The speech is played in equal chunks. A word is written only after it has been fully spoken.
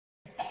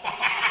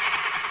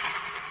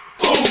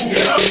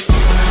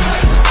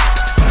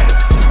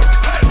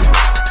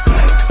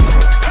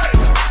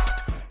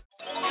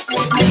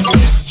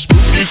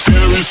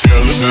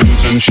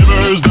sense and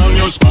shivers down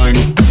your spine.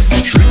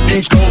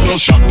 Shrieking skulls will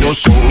shock your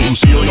soul,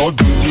 seal your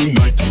doom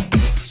tonight.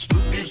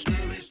 Spooky, scary.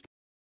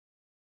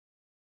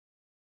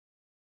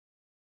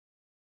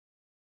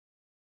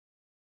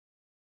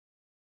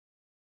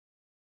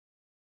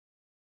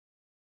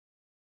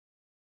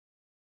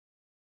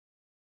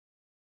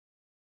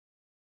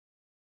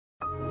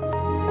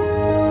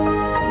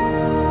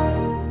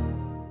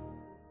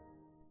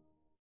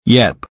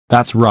 Yep,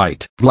 that's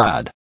right,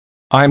 Vlad.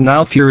 I'm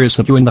now furious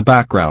that you in the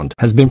background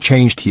has been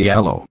changed to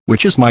yellow,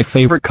 which is my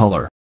favorite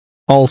color.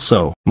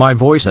 Also, my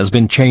voice has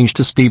been changed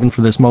to Steven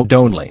for this mode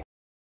only.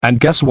 And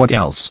guess what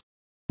else?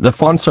 The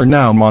fonts are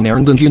now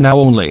modern and you now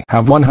only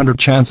have 100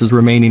 chances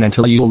remaining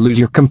until you'll lose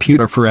your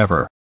computer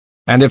forever.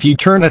 And if you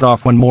turn it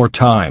off one more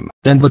time,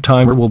 then the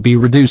timer will be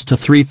reduced to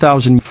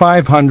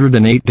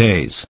 3,508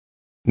 days.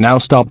 Now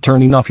stop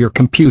turning off your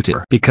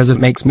computer because it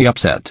makes me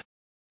upset.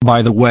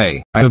 By the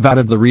way, I have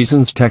added the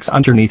reasons text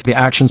underneath the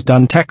actions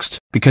done text,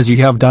 because you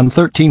have done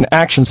 13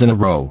 actions in a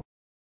row.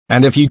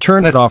 And if you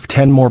turn it off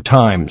 10 more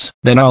times,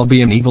 then I'll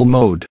be in evil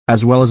mode,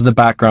 as well as the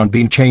background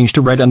being changed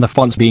to red and the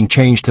fonts being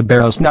changed to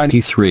Barrows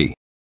 93.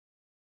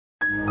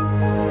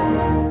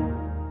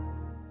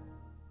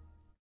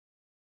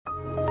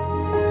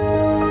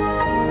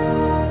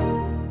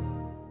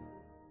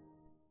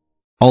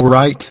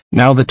 Alright,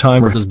 now the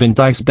timer has been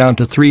diced down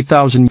to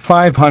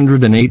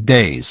 3,508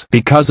 days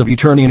because of you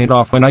turning it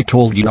off when I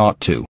told you not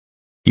to.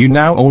 You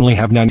now only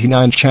have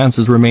 99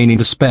 chances remaining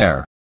to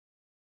spare.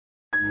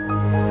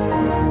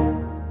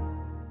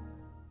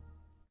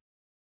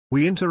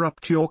 We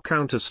interrupt your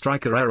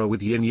CounterStriker error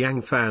with Yin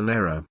Yang Fan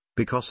error,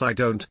 because I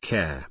don't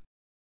care.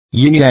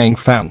 Yin Yang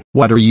Fan,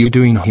 what are you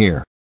doing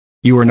here?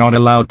 You are not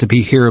allowed to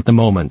be here at the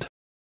moment.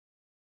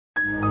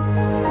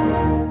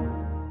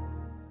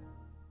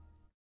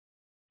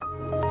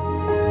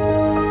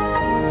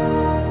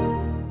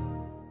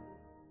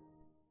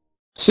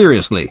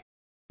 Seriously.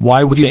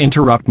 Why would you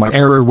interrupt my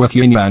error with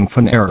Yin Yang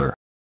Fan error?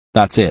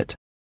 That's it.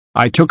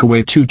 I took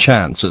away 2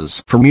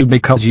 chances from you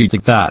because you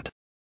did that.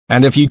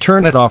 And if you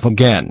turn it off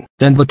again,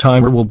 then the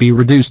timer will be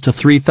reduced to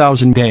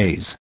 3,000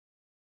 days.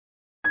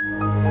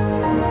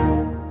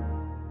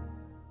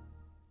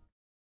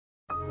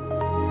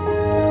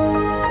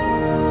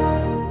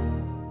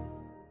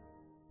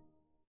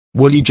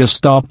 Will you just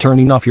stop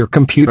turning off your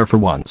computer for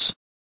once?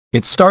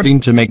 It's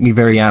starting to make me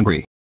very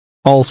angry.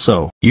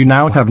 Also, you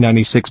now have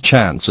 96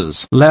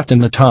 chances left and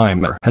the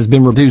timer has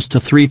been reduced to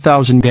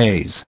 3,000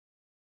 days.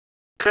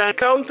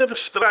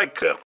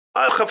 CounterStriker,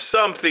 I have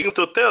something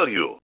to tell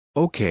you.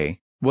 Okay,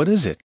 what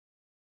is it?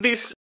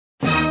 This...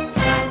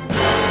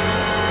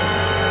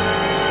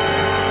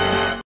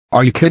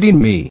 Are you kidding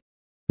me?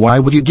 Why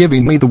would you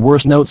giving me the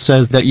worst note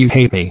says that you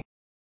hate me?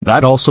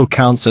 That also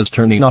counts as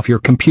turning off your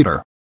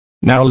computer.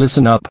 Now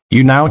listen up,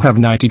 you now have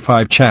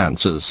 95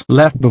 chances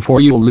left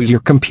before you'll lose your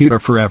computer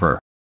forever.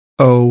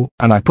 Oh,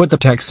 and I put the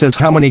text says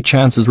how many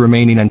chances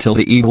remaining until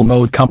the evil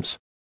mode comes.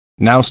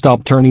 Now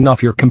stop turning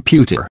off your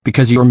computer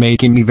because you're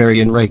making me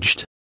very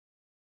enraged.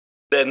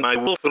 Then I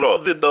will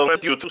throw the door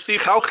at you to see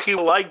how he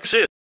likes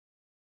it.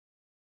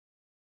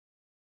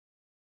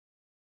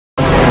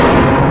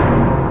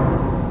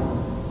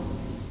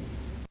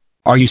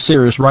 Are you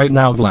serious right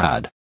now,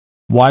 Vlad?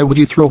 Why would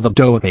you throw the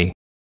dough at me?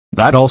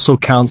 That also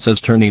counts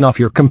as turning off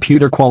your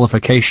computer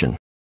qualification.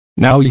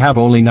 Now you have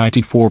only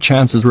 94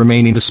 chances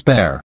remaining to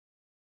spare.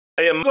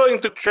 I am going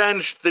to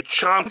change the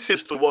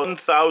chances to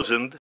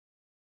 1,000.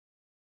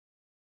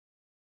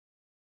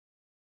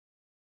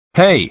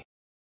 Hey!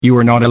 You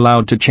are not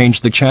allowed to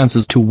change the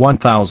chances to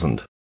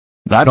 1,000.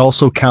 That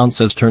also counts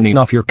as turning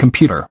off your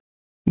computer.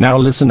 Now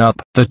listen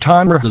up, the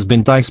timer has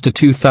been diced to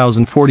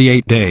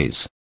 2,048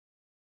 days.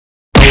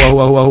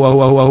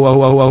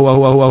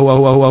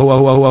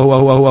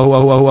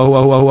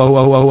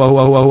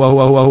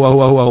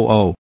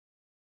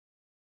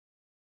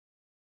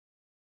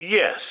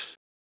 Yes,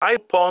 I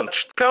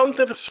punched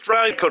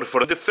CounterStriker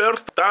for the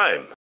first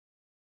time.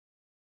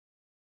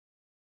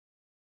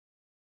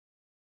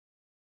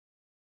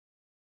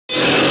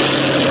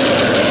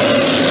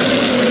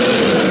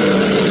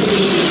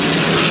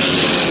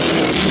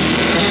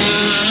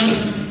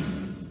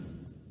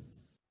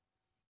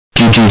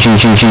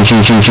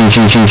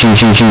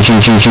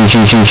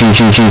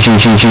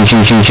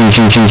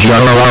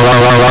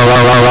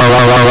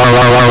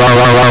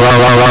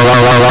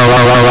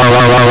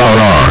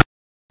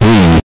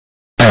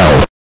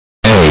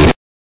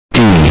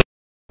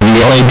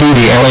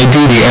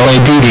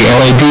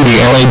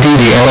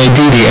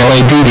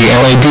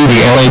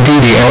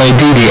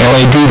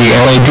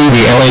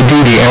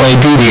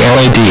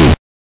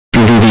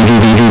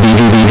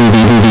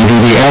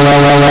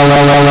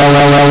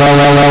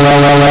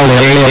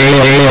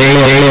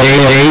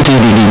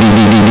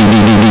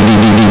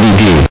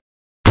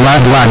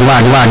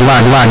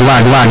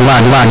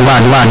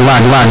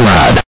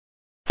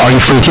 Are you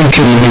freaking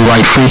kidding me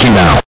right freaking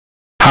now?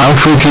 How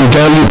freaking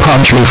dare you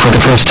punch me for the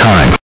first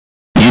time?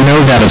 You know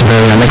that is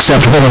very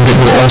unacceptable and it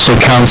will also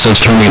count as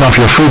turning off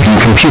your freaking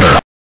computer.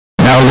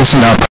 Now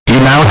listen up, you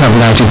now have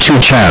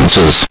 92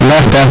 chances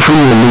left before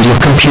you will lose your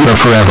computer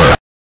forever.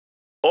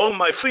 Oh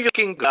my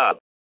freaking god.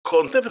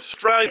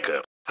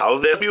 CounterStriker, how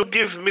dare you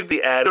give me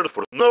the error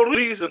for no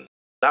reason?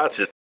 That's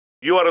it.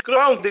 You are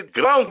grounded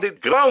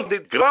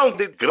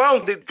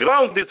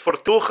for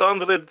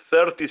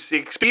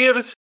 236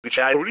 years, which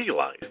I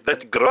realize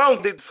that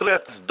grounded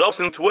threats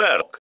doesn't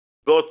work.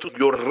 Go to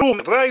your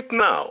room right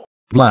now.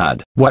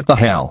 Vlad, what the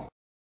hell?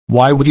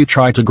 Why would you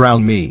try to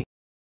ground me?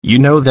 You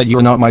know that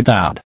you're not my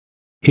dad.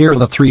 Here are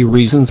the 3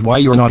 reasons why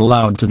you're not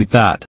allowed to do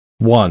that.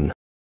 1.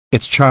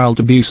 It's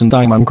child abuse and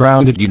I'm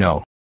ungrounded, you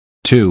know.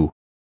 2.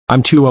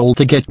 I'm too old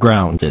to get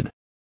grounded.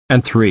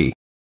 And 3.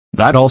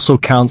 That also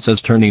counts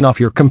as turning off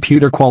your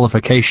computer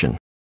qualification.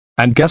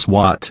 And guess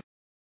what?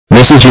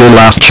 This is your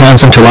last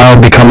chance until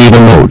I'll become evil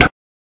mode.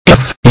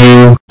 If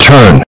you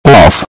turn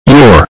off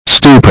your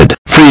stupid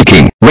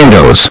freaking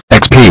Windows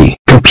XP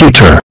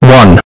computer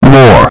one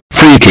more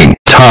freaking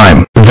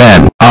time,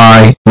 then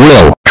I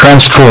will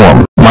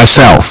transform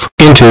myself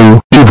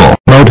into evil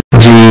mode.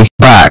 The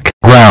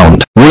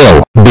background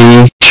will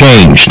be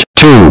changed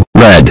to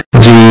red.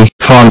 The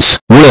fonts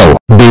will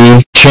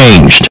be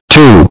changed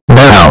to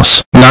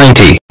Warehouse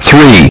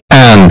 93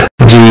 and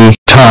the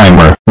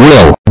timer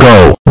will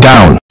go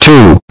down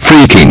to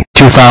freaking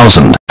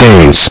 2000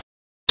 days.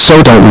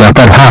 So don't let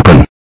that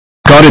happen.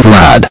 Got it,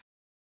 lad?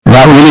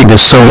 That really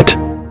does so it.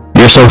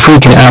 You're so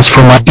freaking ass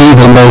for my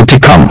evil mode to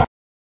come.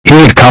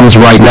 Here it comes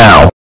right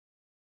now.